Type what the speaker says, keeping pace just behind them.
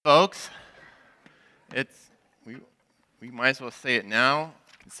Folks, it's we might as well say it now.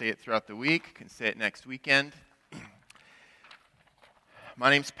 Can say it throughout the week. Can say it next weekend. My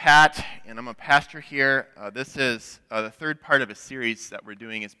name's Pat, and I'm a pastor here. This is the third part of a series that we're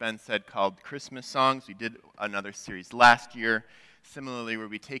doing, as Ben said, called Christmas Songs. We did another series last year, similarly, where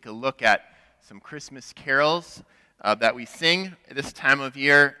we take a look at some Christmas carols that we sing this time of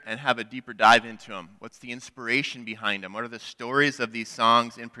year and have a deeper dive into them. What's the inspiration behind them? What are the stories of these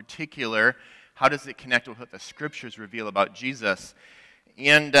songs in particular? How does it connect with what the scriptures reveal about Jesus?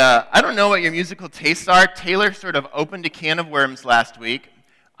 And I don't know what your musical tastes are. Taylor sort of opened a can of worms last week.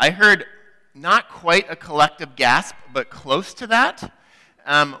 I heard not quite a collective gasp, but close to that,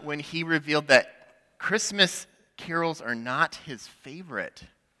 when he revealed that Christmas carols are not his favorite.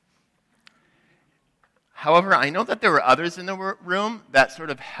 However, I know that there were others in the room that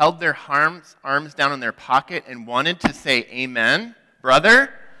sort of held their arms down in their pocket and wanted to say, "Amen,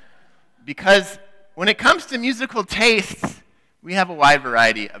 brother," because when it comes to musical tastes, we have a wide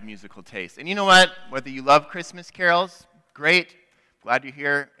variety of musical tastes. And you know what? Whether you love Christmas carols, great. Glad you're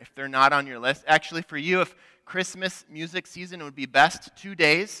here. If they're not on your list, actually for you, if Christmas music season would be best 2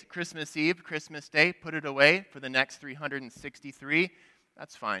 days, Christmas Eve, Christmas Day, put it away for the next 363,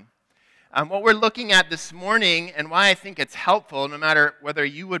 that's fine. What we're looking at this morning, and why I think it's helpful, no matter whether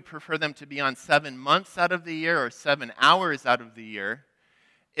you would prefer them to be on 7 months out of the year or 7 hours out of the year,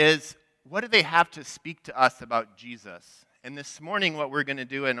 is what do they have to speak to us about Jesus? And this morning, what we're going to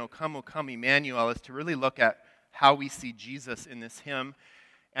do in O Come, Emmanuel, is to really look at how we see Jesus in this hymn.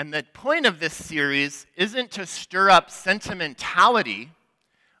 And the point of this series isn't to stir up sentimentality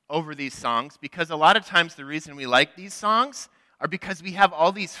over these songs, because a lot of times the reason we like these songs are because we have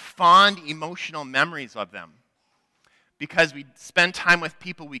all these fond emotional memories of them. Because we spend time with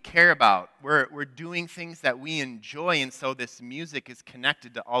people we care about. We're doing things that we enjoy, and so this music is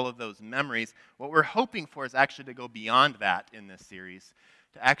connected to all of those memories. What we're hoping for is actually to go beyond that in this series,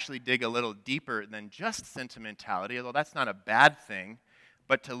 to actually dig a little deeper than just sentimentality, although that's not a bad thing,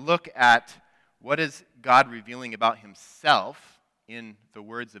 but to look at what is God revealing about himself in the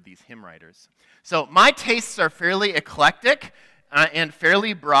words of these hymn writers. So my tastes are fairly eclectic and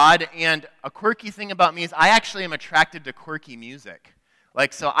fairly broad, and a quirky thing about me is I actually am attracted to quirky music.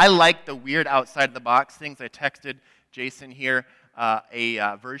 So I like the weird outside-the-box things. I texted Jason here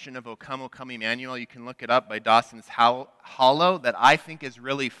a version of O Come, Emmanuel. You can look it up by Dawson's Hollow that I think is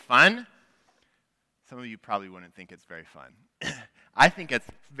really fun. Some of you probably wouldn't think it's very fun. I think it's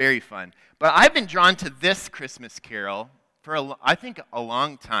very fun. But I've been drawn to this Christmas carol for, I think, a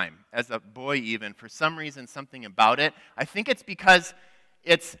long time, as a boy even. For some reason, something about it. I think it's because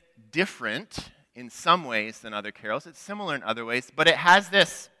it's different in some ways than other carols. It's similar in other ways, but it has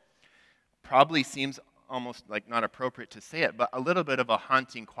this, probably seems almost like not appropriate to say it, but a little bit of a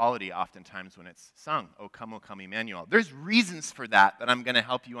haunting quality oftentimes when it's sung, O Come, Emmanuel. There's reasons for that I'm going to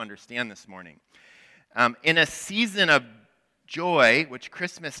help you understand this morning. In a season of joy, which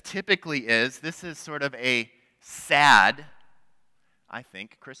Christmas typically is, this is sort of a sad, I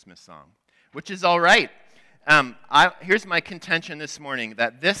think, Christmas song, which is all right. Here's my contention this morning,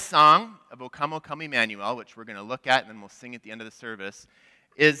 that this song of O Come, Emmanuel, which we're going to look at and then we'll sing at the end of the service,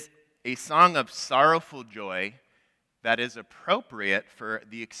 is a song of sorrowful joy that is appropriate for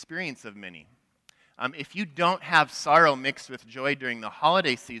the experience of many. If you don't have sorrow mixed with joy during the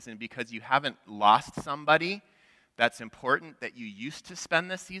holiday season because you haven't lost somebody that's important that you used to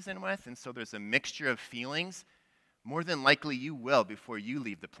spend the season with, and so there's a mixture of feelings, more than likely you will before you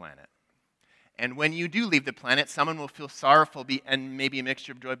leave the planet. And when you do leave the planet, someone will feel sorrowful and maybe a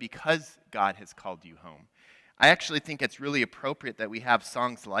mixture of joy because God has called you home. I actually think it's really appropriate that we have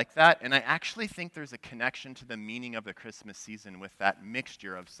songs like that, and I actually think there's a connection to the meaning of the Christmas season with that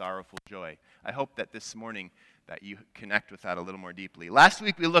mixture of sorrowful joy. I hope that this morning that you connect with that a little more deeply. Last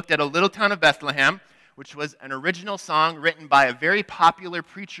week we looked at O Little Town of Bethlehem, which was an original song written by a very popular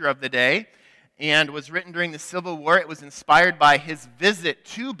preacher of the day and was written during the Civil War. It was inspired by his visit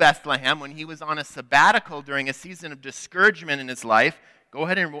to Bethlehem when he was on a sabbatical during a season of discouragement in his life. Go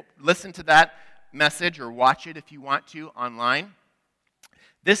ahead and listen to that message or watch it if you want to online.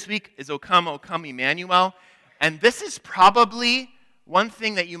 This week is O Come, Emmanuel, and this is probably one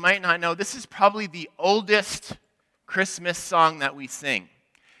thing that you might not know. This is probably the oldest Christmas song that we sing.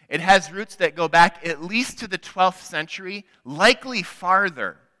 It has roots that go back at least to the 12th century, likely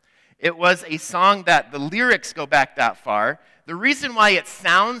farther. It was a song that the lyrics go back that far. The reason why it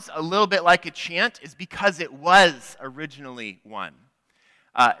sounds a little bit like a chant is because it was originally one.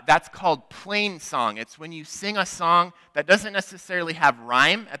 That's called plain song. It's when you sing a song that doesn't necessarily have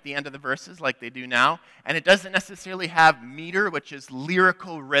rhyme at the end of the verses like they do now, and it doesn't necessarily have meter, which is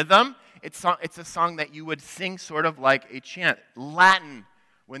lyrical rhythm. It's a song that you would sing sort of like a chant. Latin,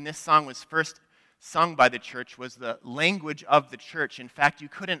 when this song was first sung by the church, was the language of the church. In fact, you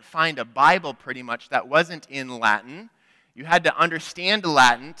couldn't find a Bible pretty much that wasn't in Latin. You had to understand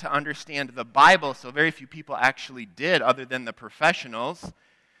Latin to understand the Bible, so very few people actually did, other than the professionals.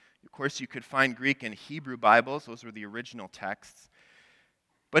 Of course, you could find Greek and Hebrew Bibles. Those were the original texts.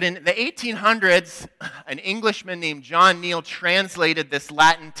 But in the 1800s, an Englishman named John Neal translated this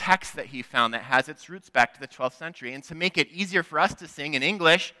Latin text that he found that has its roots back to the 12th century. And to make it easier for us to sing in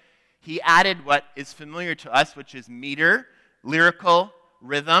English, he added what is familiar to us, which is meter, lyrical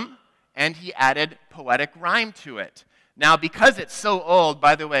rhythm, and he added poetic rhyme to it. Now, because it's so old,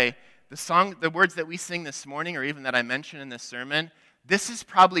 by the way, the words that we sing this morning, or even that I mentioned in this sermon, this is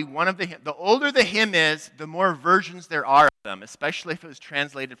probably one of the older the hymn is, the more versions there are of them, especially if it was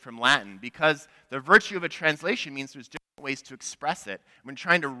translated from Latin, because the virtue of a translation means there's different ways to express it. When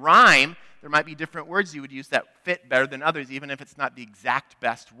trying to rhyme, there might be different words you would use that fit better than others, even if it's not the exact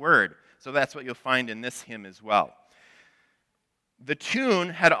best word. So that's what you'll find in this hymn as well. The tune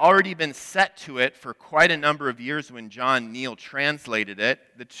had already been set to it for quite a number of years when John Neal translated it.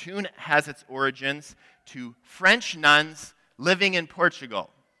 The tune has its origins to French nuns living in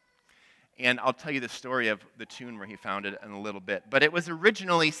Portugal. And I'll tell you the story of the tune where he found it in a little bit. But it was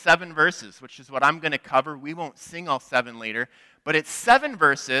originally 7 verses, which is what I'm going to cover. We won't sing all 7 later. But it's 7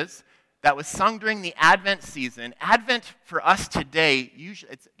 verses that was sung during the Advent season. Advent for us today,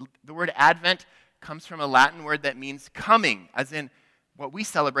 the word Advent comes from a Latin word that means coming, as in what we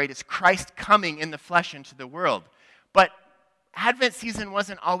celebrate is Christ coming in the flesh into the world. But Advent season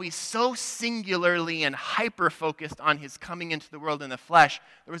wasn't always so singularly and hyper-focused on his coming into the world in the flesh.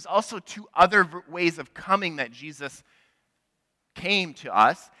 There was also 2 other ways of coming that Jesus came to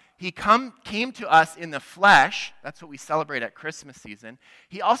us. He came to us in the flesh. That's what we celebrate at Christmas season.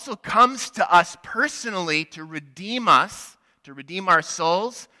 He also comes to us personally to redeem us, to redeem our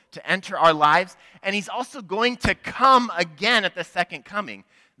souls, to enter our lives, and he's also going to come again at the second coming.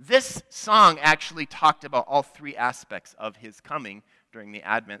 This song actually talked about all 3 aspects of his coming during the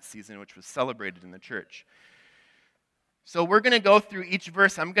Advent season, which was celebrated in the church. So we're going to go through each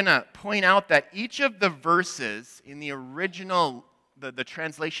verse. I'm going to point out that each of the verses in the original, the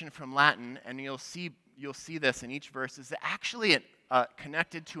translation from Latin, and you'll see this in each verse, is actually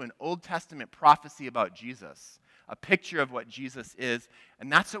connected to an Old Testament prophecy about Jesus, a picture of what Jesus is,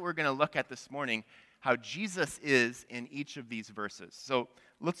 and that's what we're going to look at this morning, how Jesus is in each of these verses. So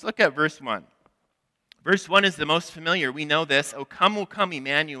let's look at verse 1. Verse 1 is the most familiar. We know this. O come,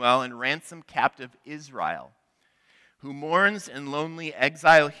 Emmanuel, and ransom captive Israel, who mourns in lonely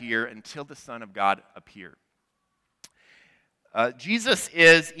exile here until the Son of God appear. Jesus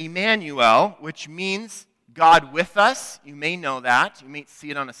is Emmanuel, which means God with us. You may know that. You may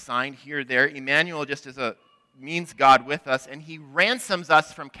see it on a sign here or there. Emmanuel just means God with us, and he ransoms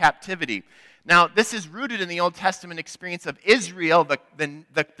us from captivity. Now, this is rooted in the Old Testament experience of Israel,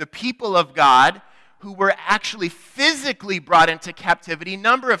 the people of God, who were actually physically brought into captivity a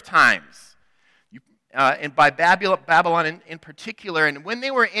number of times, and by Babylon in particular. And when they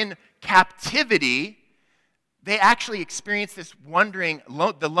were in captivity, they actually experienced this wondering,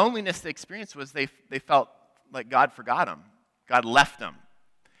 the loneliness they experienced was they felt like God forgot them. God left them.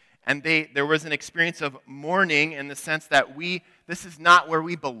 And there was an experience of mourning in the sense that this is not where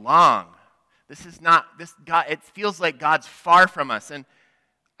we belong. God, it feels like God's far from us. And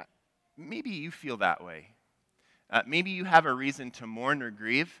maybe you feel that way. Maybe you have a reason to mourn or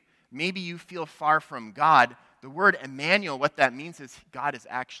grieve. Maybe you feel far from God. The word Emmanuel, what that means is God is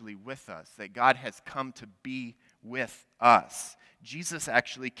actually with us, that God has come to be with us. Jesus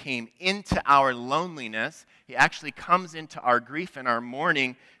actually came into our loneliness. He actually comes into our grief and our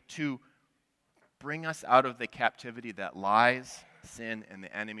mourning to bring us out of the captivity that lies, sin, and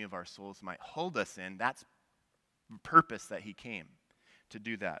the enemy of our souls might hold us in. That's the purpose that he came to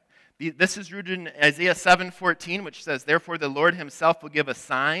do that. This is rooted in Isaiah 7:14, which says, "Therefore the Lord himself will give a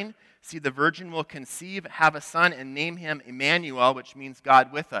sign. See, the virgin will conceive, have a son, and name him Emmanuel," which means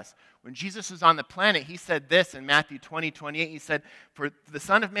God with us. When Jesus was on the planet, he said this in Matthew 20:28. He said, "For the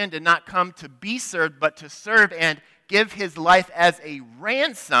Son of Man did not come to be served, but to serve and give his life as a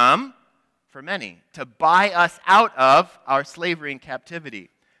ransom for many, to buy us out of our slavery and captivity."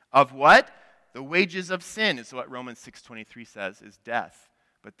 Of what? The wages of sin is what Romans 6:23 says, is death.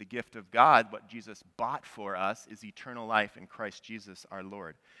 But the gift of God, what Jesus bought for us, is eternal life in Christ Jesus our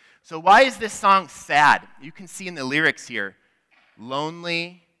Lord. So why is this song sad? You can see in the lyrics here,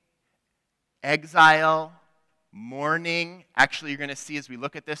 lonely, exile, mourning. Actually, you're going to see as we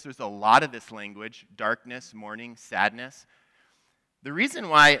look at this, there's a lot of this language: darkness, mourning, sadness. The reason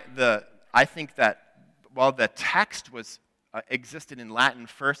why I think that while the text was existed in Latin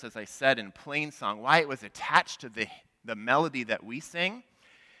first, as I said, in plain song, why it was attached to the melody that we sing,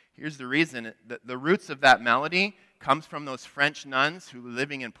 here's the reason. The roots of that melody comes from those French nuns who were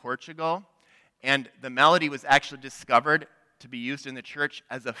living in Portugal, and the melody was actually discovered to be used in the church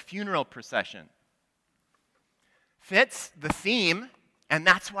as a funeral procession. Fits the theme, and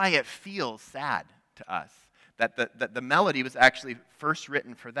that's why it feels sad to us, that the melody was actually first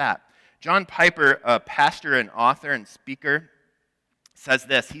written for that. John Piper, a pastor and author and speaker, says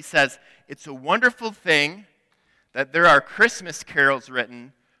this. He says, "It's a wonderful thing that there are Christmas carols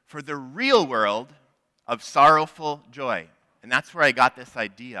written for the real world of sorrowful joy." And that's where I got this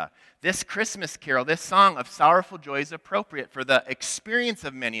idea. This Christmas carol, this song of sorrowful joy, is appropriate for the experience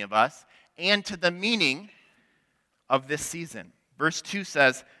of many of us and to the meaning of this season. Verse 2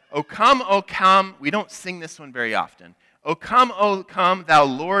 says, O come, we don't sing this one very often. O come, thou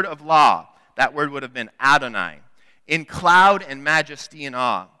Lord of law. That word would have been Adonai. In cloud and majesty and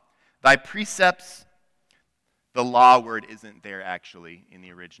awe. Thy precepts, the law word isn't there actually in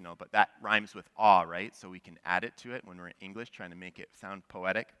the original, but that rhymes with awe, right? So we can add it to it when we're in English, trying to make it sound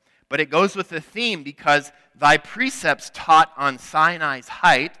poetic. But it goes with the theme because thy precepts taught on Sinai's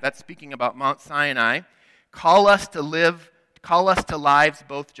height, that's speaking about Mount Sinai, call us to lives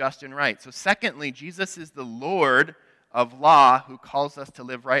both just and right. So secondly, Jesus is the Lord of law who calls us to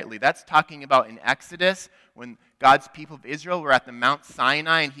live rightly. That's talking about in Exodus when God's people of Israel were at the Mount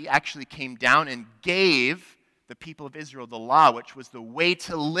Sinai and he actually came down and gave the people of Israel the law, which was the way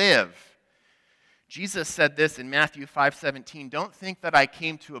to live. Jesus said this in Matthew 5:17, don't think that I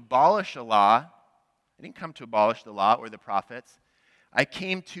came to abolish a law. I didn't come to abolish the law or the prophets. I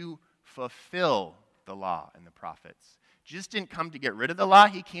came to fulfill the law and the prophets. Jesus didn't come to get rid of the law.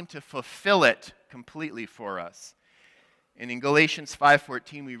 He came to fulfill it completely for us. And in Galatians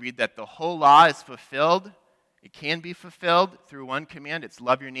 5:14, we read that the whole law is fulfilled. It can be fulfilled through one command. It's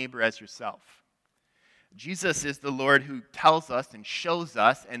love your neighbor as yourself. Jesus is the Lord who tells us and shows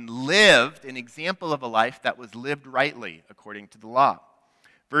us and lived an example of a life that was lived rightly according to the law.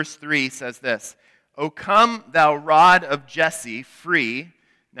 Verse 3 says this, O come, thou rod of Jesse, free.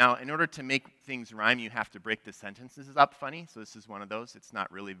 Now, in order to make things rhyme, you have to break the sentences up funny. So this is one of those. It's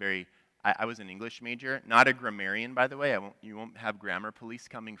not really very... I was an English major, not a grammarian, by the way. You won't have grammar police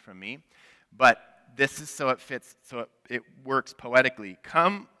coming from me. But this is so it fits, so it works poetically.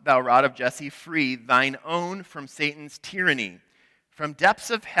 Come, thou rod of Jesse, free thine own from Satan's tyranny. From depths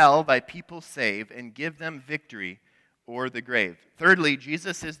of hell thy people save, and give them victory o'er the grave. Thirdly,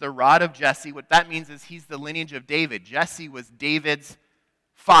 Jesus is the rod of Jesse. What that means is he's the lineage of David. Jesse was David's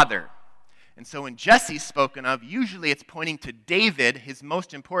father. And so when Jesse's spoken of, usually it's pointing to David, his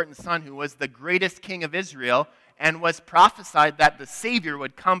most important son, who was the greatest king of Israel, and was prophesied that the Savior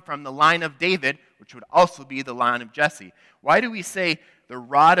would come from the line of David, which would also be the line of Jesse. Why do we say the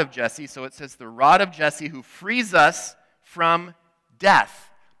rod of Jesse? So it says the rod of Jesse who frees us from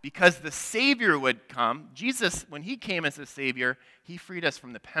death. Because the Savior would come. Jesus, when he came as a Savior, he freed us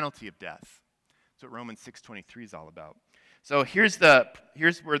from the penalty of death. That's what Romans 6:23 is all about. So here's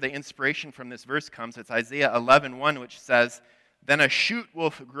where the inspiration from this verse comes. It's Isaiah 11:1, which says, Then a shoot will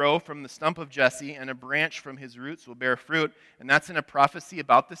grow from the stump of Jesse, and a branch from his roots will bear fruit. And that's in a prophecy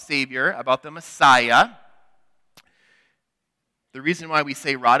about the Savior, about the Messiah. The reason why we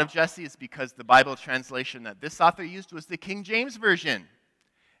say rod of Jesse is because the Bible translation that this author used was the King James Version.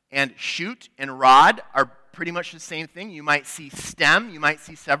 And shoot and rod are pretty much the same thing. You might see stem. You might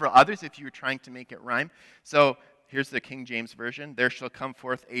see several others if you were trying to make it rhyme. So here's the King James Version. There shall come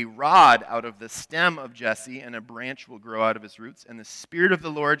forth a rod out of the stem of Jesse, and a branch will grow out of his roots, and the Spirit of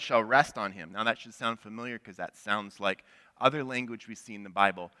the Lord shall rest on him. Now that should sound familiar because that sounds like other language we see in the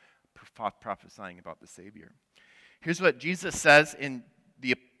Bible prophesying about the Savior. Here's what Jesus says in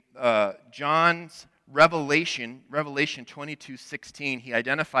the John's Revelation 22:16. He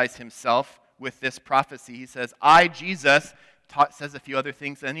identifies himself with this prophecy. He says, I, Jesus, says a few other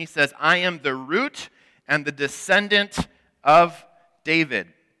things, and he says, I am the root and the descendant of David,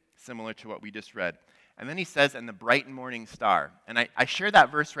 similar to what we just read. And then he says, and the bright and morning star. And I share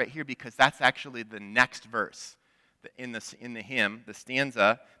that verse right here because that's actually the next verse in the hymn, the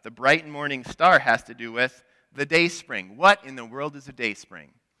stanza. The bright and morning star has to do with the dayspring. What in the world is a dayspring?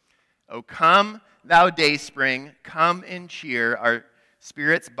 O come, thou dayspring, come and cheer our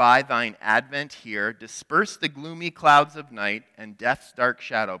spirits by thine advent here. Disperse the gloomy clouds of night, and death's dark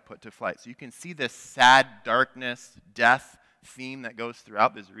shadow put to flight. So you can see this sad darkness, death theme that goes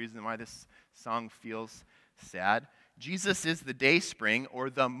throughout. There's a reason why this song feels sad. Jesus is the day spring, or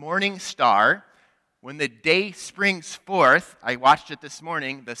the morning star. When the day springs forth, I watched it this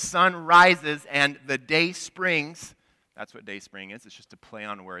morning, the sun rises and the day springs. That's what day spring is. It's just a play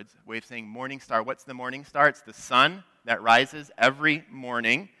on words. A way of saying morning star. What's the morning star? It's the sun that rises every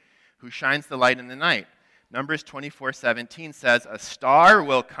morning, who shines the light in the night. Numbers 24:17 says, a star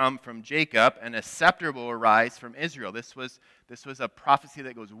will come from Jacob and a scepter will arise from Israel. This was a prophecy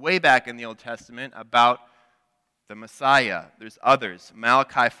that goes way back in the Old Testament about the Messiah. There's others.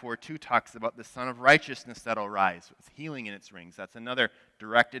 Malachi 4:2 talks about the Son of Righteousness that'll rise with healing in its wings. That's another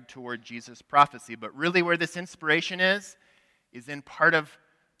directed toward Jesus prophecy. But really where this inspiration is in part of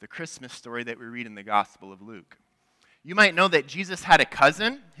the Christmas story that we read in the Gospel of Luke. You might know that Jesus had a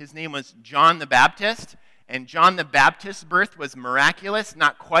cousin. His name was John the Baptist. And John the Baptist's birth was miraculous,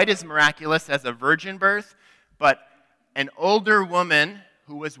 not quite as miraculous as a virgin birth, but an older woman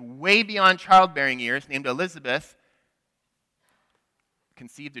who was way beyond childbearing years, named Elizabeth,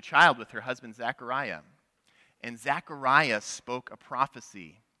 conceived a child with her husband Zechariah. And Zechariah spoke a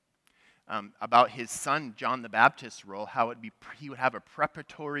prophecy about his son John the Baptist's role, how he would have a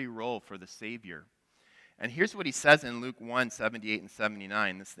preparatory role for the Savior. And here's what he says in Luke 1:78 and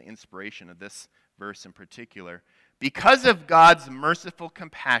 79. This is the inspiration of this verse in particular. Because of God's merciful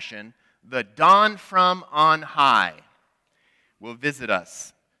compassion, the dawn from on high will visit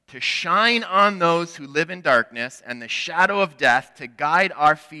us, to shine on those who live in darkness and the shadow of death, to guide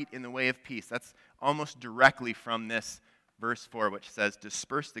our feet in the way of peace. That's almost directly from this verse 4, which says,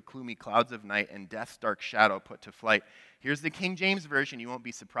 disperse the gloomy clouds of night and death's dark shadow put to flight. Here's the King James Version. You won't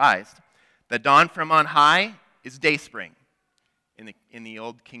be surprised. The dawn from on high is day spring in the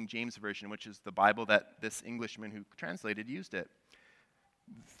old King James Version, which is the Bible that this Englishman who translated used it.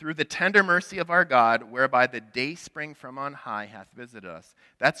 Through the tender mercy of our God, whereby the day spring from on high hath visited us.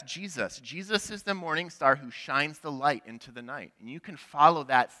 That's Jesus. Jesus is the morning star who shines the light into the night. And you can follow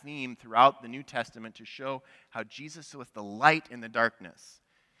that theme throughout the New Testament to show how Jesus was the light in the darkness.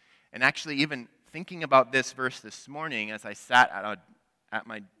 And actually, even thinking about this verse this morning, as I sat at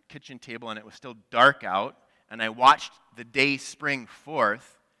my kitchen table and it was still dark out, and I watched the day spring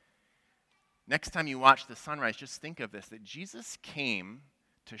forth, next time you watch the sunrise, just think of this, that Jesus came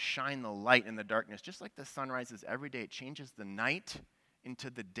to shine the light in the darkness. Just like the sun rises every day, it changes the night into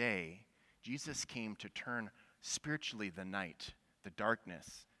the day. Jesus came to turn spiritually the night, the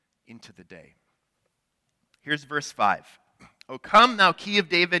darkness, into the day. Here's verse 5. O come, thou key of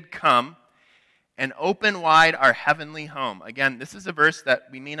David, come, and open wide our heavenly home. Again, this is a verse that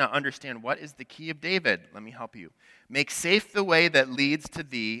we may not understand. What is the key of David? Let me help you. Make safe the way that leads to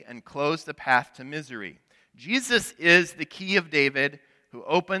thee, and close the path to misery. Jesus is the key of David who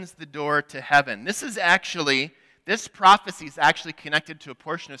opens the door to heaven. This prophecy is actually connected to a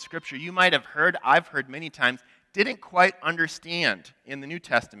portion of Scripture you might have heard, I've heard many times, didn't quite understand in the New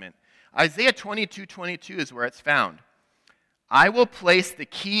Testament. Isaiah 22:22 is where it's found. I will place the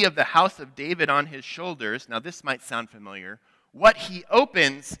key of the house of David on his shoulders. Now this might sound familiar. What he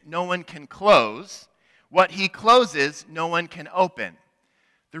opens, no one can close. What he closes, no one can open.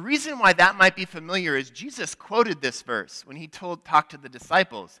 The reason why that might be familiar is Jesus quoted this verse when he talked to the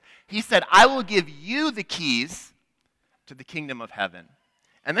disciples. He said, I will give you the keys to the kingdom of heaven.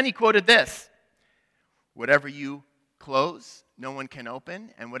 And then he quoted this, whatever you close, no one can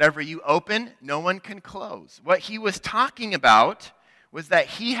open, and whatever you open, no one can close. What he was talking about was that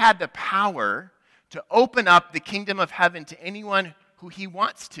he had the power to open up the kingdom of heaven to anyone who he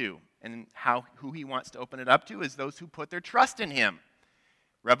wants to. And who he wants to open it up to is those who put their trust in him.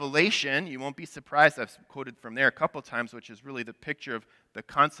 Revelation, you won't be surprised, I've quoted from there a couple times, which is really the picture of the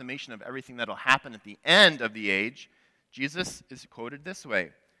consummation of everything that will happen at the end of the age. Jesus is quoted this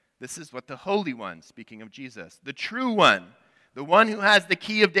way. This is what the Holy One, speaking of Jesus, the true one, the one who has the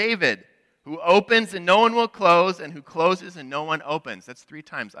key of David, who opens and no one will close, and who closes and no one opens. That's 3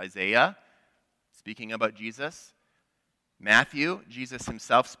 times. Isaiah, speaking about Jesus. Matthew, Jesus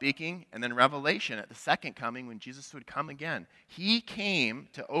himself speaking, and then Revelation at the second coming when Jesus would come again. He came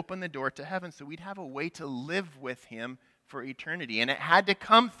to open the door to heaven so we'd have a way to live with him for eternity. And it had to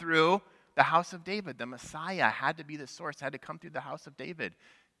come through the house of David. The Messiah had to be the source, had to come through the house of David,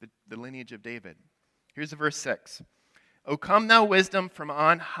 the lineage of David. Here's verse 6. O come thou wisdom from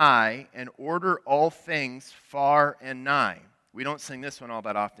on high, and order all things far and nigh. We don't sing this one all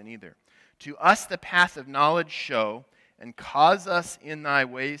that often either. To us the path of knowledge show, and cause us in thy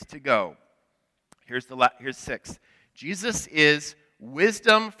ways to go. Here's 6. Jesus is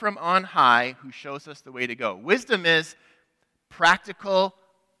wisdom from on high who shows us the way to go. Wisdom is practical.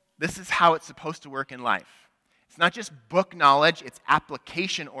 This is how it's supposed to work in life. It's not just book knowledge, it's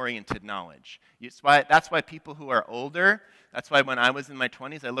application-oriented knowledge. That's why people who are older, that's why when I was in my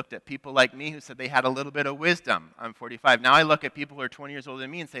 20s, I looked at people like me who said they had a little bit of wisdom. I'm 45. Now I look at people who are 20 years older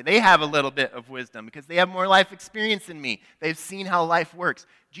than me and say they have a little bit of wisdom because they have more life experience than me. They've seen how life works.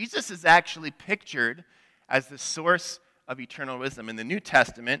 Jesus is actually pictured as the source of eternal wisdom in the New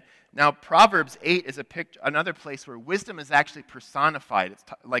Testament. Now, Proverbs 8 is another place where wisdom is actually personified. It's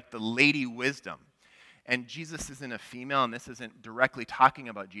like the Lady Wisdom. And Jesus isn't a female, and this isn't directly talking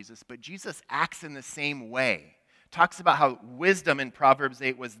about Jesus, but Jesus acts in the same way. Talks about how wisdom in Proverbs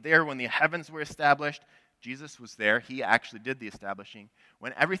 8 was there when the heavens were established. Jesus was there. He actually did the establishing.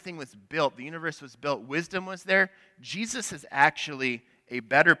 When everything was built, the universe was built, wisdom was there. Jesus is actually a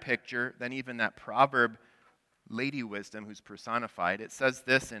better picture than even that proverb Lady Wisdom who's personified. It says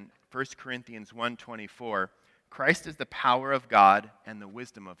this in 1 Corinthians 1:24, Christ is the power of God and the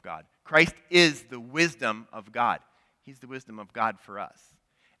wisdom of God. Christ is the wisdom of God. He's the wisdom of God for us.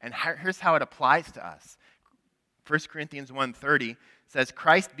 And here's how it applies to us. 1 Corinthians 1:30 says,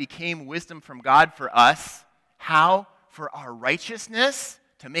 Christ became wisdom from God for us. How? For our righteousness,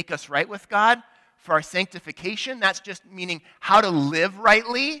 to make us right with God. For our sanctification, that's just meaning how to live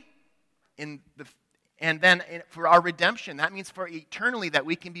rightly. And then for our redemption, that means for eternally that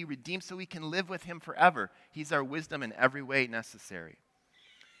we can be redeemed so we can live with him forever. He's our wisdom in every way necessary.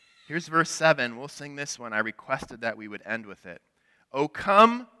 Here's verse 7. We'll sing this one. I requested that we would end with it. O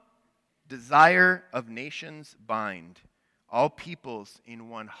come, desire of nations bind, all peoples in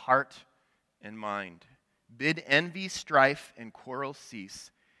one heart and mind. Bid envy, strife, and quarrel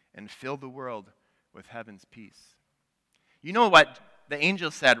cease, and fill the world with heaven's peace. You know what the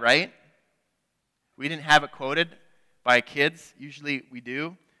angel said, right? We didn't have it quoted by kids. Usually we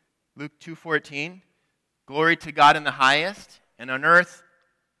do. Luke 2:14. Glory to God in the highest, and on earth,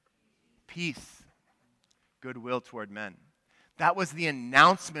 peace, goodwill toward men. That was the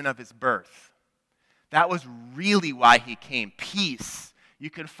announcement of his birth. That was really why he came. Peace. You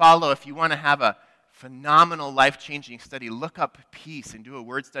can follow, if you want to have a phenomenal life-changing study, look up peace and do a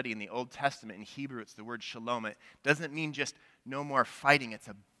word study in the Old Testament. In Hebrew, it's the word shalom. It doesn't mean just no more fighting. It's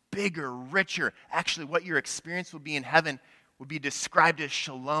a bigger, richer. Actually, what your experience will be in heaven would be described as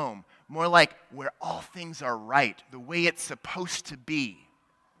shalom, more like where all things are right, the way it's supposed to be.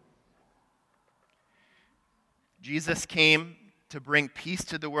 Jesus came to bring peace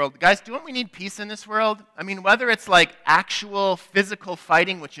to the world. Guys, don't we need peace in this world? I mean, whether it's like actual physical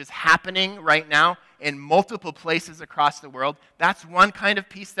fighting, which is happening right now in multiple places across the world, that's one kind of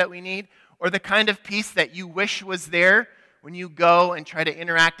peace that we need, or the kind of peace that you wish was there when you go and try to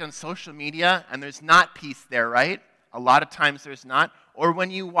interact on social media and there's not peace there, right? A lot of times there's not. Or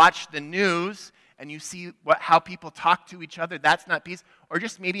when you watch the news and you see how people talk to each other, that's not peace. Or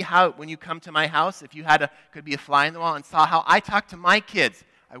just maybe how when you come to my house, if you could be a fly in the wall and saw how I talk to my kids,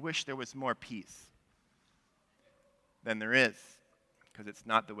 I wish there was more peace than there is, because it's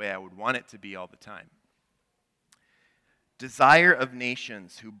not the way I would want it to be all the time. Desire of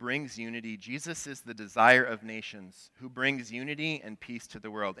nations who brings unity. Jesus is the desire of nations who brings unity and peace to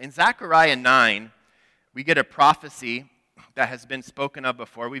the world. In Zechariah 9, we get a prophecy that has been spoken of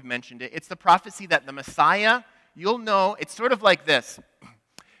before. We've mentioned it. It's the prophecy that the Messiah, you'll know, it's sort of like this.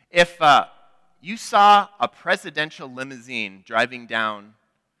 If you saw a presidential limousine driving down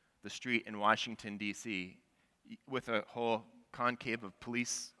the street in Washington, D.C., with a whole concave of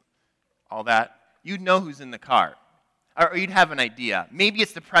police, all that, you'd know who's in the car. Or you'd have an idea. Maybe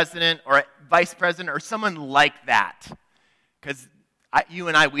it's the president or vice president or someone like that. Because you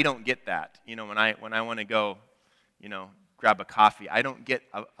and I, we don't get that. You know, when I want to go, grab a coffee, I don't get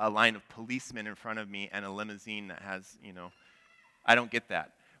a line of policemen in front of me and a limousine that has, I don't get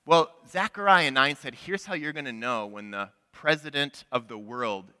that. Well, Zechariah 9 said, here's how you're going to know when the president of the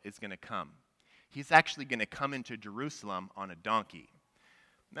world is going to come. He's actually going to come into Jerusalem on a donkey.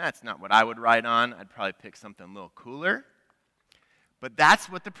 That's not what I would ride on. I'd probably pick something a little cooler. But that's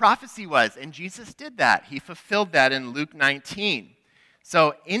what the prophecy was, and Jesus did that. He fulfilled that in Luke 19.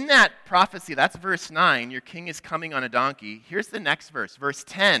 So in that prophecy, that's verse 9, your king is coming on a donkey. Here's the next verse, verse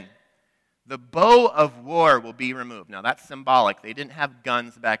 10. The bow of war will be removed. Now that's symbolic. They didn't have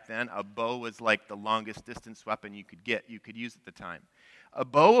guns back then. A bow was like the longest distance weapon you could use at the time. A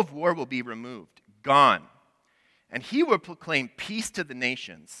bow of war will be removed, gone. And he will proclaim peace to the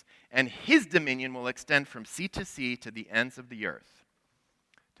nations, and his dominion will extend from sea to sea to the ends of the earth.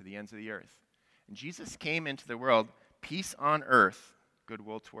 To the ends of the earth. And Jesus came into the world, peace on earth,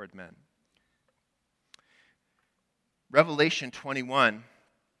 goodwill toward men. Revelation 21,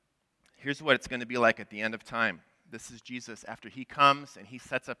 here's what it's going to be like at the end of time. this is Jesus, after he comes and he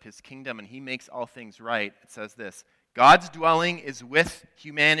sets up his kingdom and he makes all things right, it says this: God's dwelling is with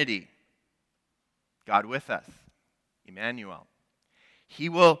humanity. God with us, Emmanuel. He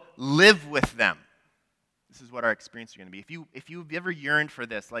will live with them. This is what our experience is going to be. If you've ever yearned for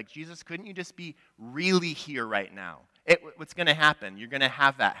this, like, Jesus, couldn't you just be really here right now? What's going to happen? You're going to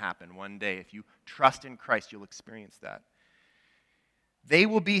have that happen one day. If you trust in Christ, you'll experience that. They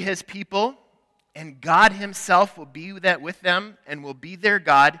will be his people, and God himself will be with them and will be their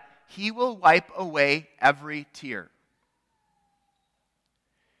God. He will wipe away every tear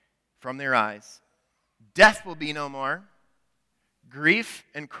from their eyes. Death will be no more. Grief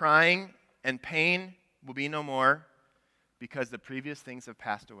and crying and pain will be no more, because the previous things have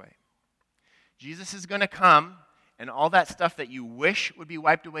passed away. Jesus is going to come, and all that stuff that you wish would be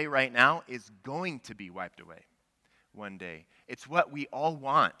wiped away right now is going to be wiped away one day. It's what we all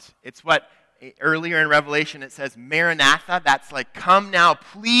want. It's what earlier in Revelation it says, Maranatha. That's like, come now,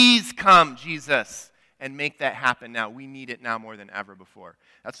 please come, Jesus, and make that happen now. We need it now more than ever before.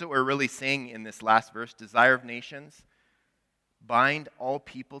 That's what we're really saying in this last verse. Desire of nations, bind all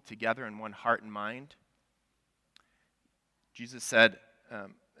people together in one heart and mind. Jesus said,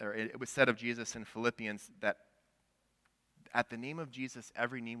 or it was said of Jesus in Philippians, that at the name of Jesus,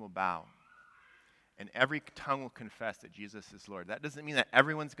 every knee will bow, and every tongue will confess that Jesus is Lord. That doesn't mean that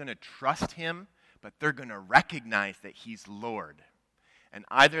everyone's going to trust him, but they're going to recognize that he's Lord. And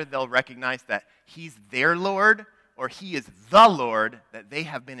either they'll recognize that he's their Lord, or he is the Lord that they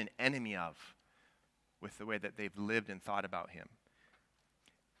have been an enemy of with the way that they've lived and thought about him.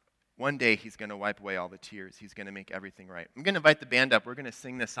 One day he's going to wipe away all the tears. He's going to make everything right. I'm going to invite the band up. We're going to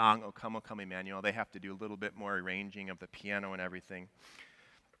sing this song, O Come, Emmanuel. They have to do a little bit more arranging of the piano and everything.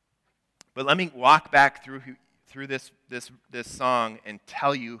 But let me walk back through this song and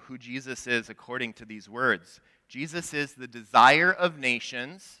tell you who Jesus is according to these words. Jesus is the desire of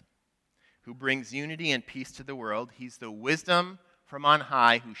nations who brings unity and peace to the world. He's the wisdom from on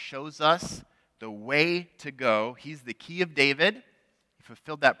high who shows us the way to go. He's the key of David. He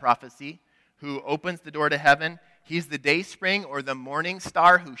fulfilled that prophecy. Who opens the door to heaven. He's the day spring or the morning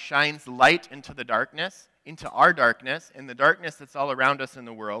star who shines light into the darkness, into our darkness, and the darkness that's all around us in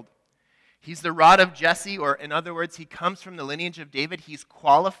the world. He's the rod of Jesse, or in other words, he comes from the lineage of David. He's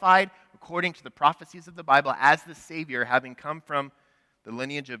qualified, according to the prophecies of the Bible, as the Savior, having come from the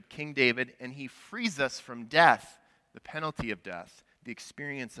lineage of King David, and he frees us from death, the penalty of death, the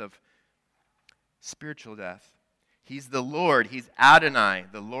experience of spiritual death. He's the Lord, he's Adonai,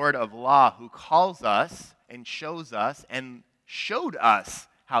 the Lord of law, who calls us and shows us and showed us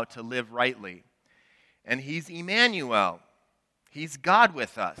how to live rightly. And he's Emmanuel, he's God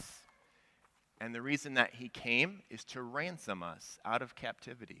with us. And the reason that he came is to ransom us out of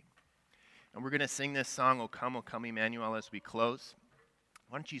captivity. And we're going to sing this song, O Come, Emmanuel, as we close.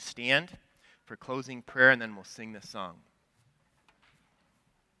 Why don't you stand for closing prayer, and then we'll sing this song.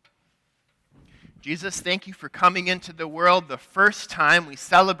 Jesus, thank you for coming into the world the first time. We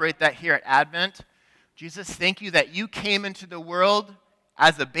celebrate that here at Advent. Jesus, thank you that you came into the world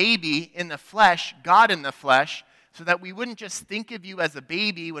as a baby in the flesh, God in the flesh, so that we wouldn't just think of you as a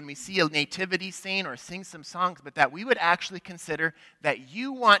baby when we see a nativity scene or sing some songs, but that we would actually consider that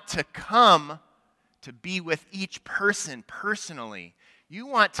you want to come to be with each person personally. You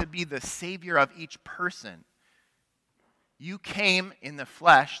want to be the Savior of each person. You came in the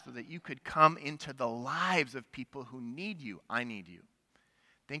flesh so that you could come into the lives of people who need you. I need you.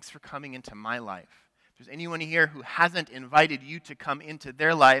 Thanks for coming into my life. If there's anyone here who hasn't invited you to come into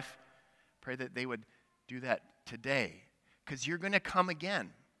their life, pray that they would do that today, because you're going to come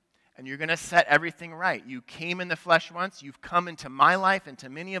again, and you're going to set everything right. You came in the flesh once. You've come into my life, into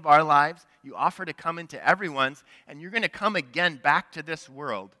many of our lives. You offer to come into everyone's, and you're going to come again back to this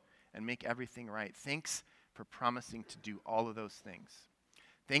world and make everything right. Thanks for promising to do all of those things.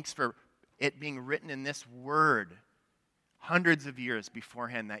 Thanks for it being written in this word hundreds of years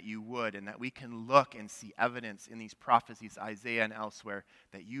beforehand that you would, and that we can look and see evidence in these prophecies, Isaiah and elsewhere,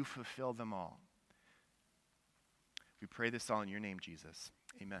 that you fulfill them all. We pray this all in your name, Jesus.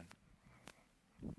 Amen.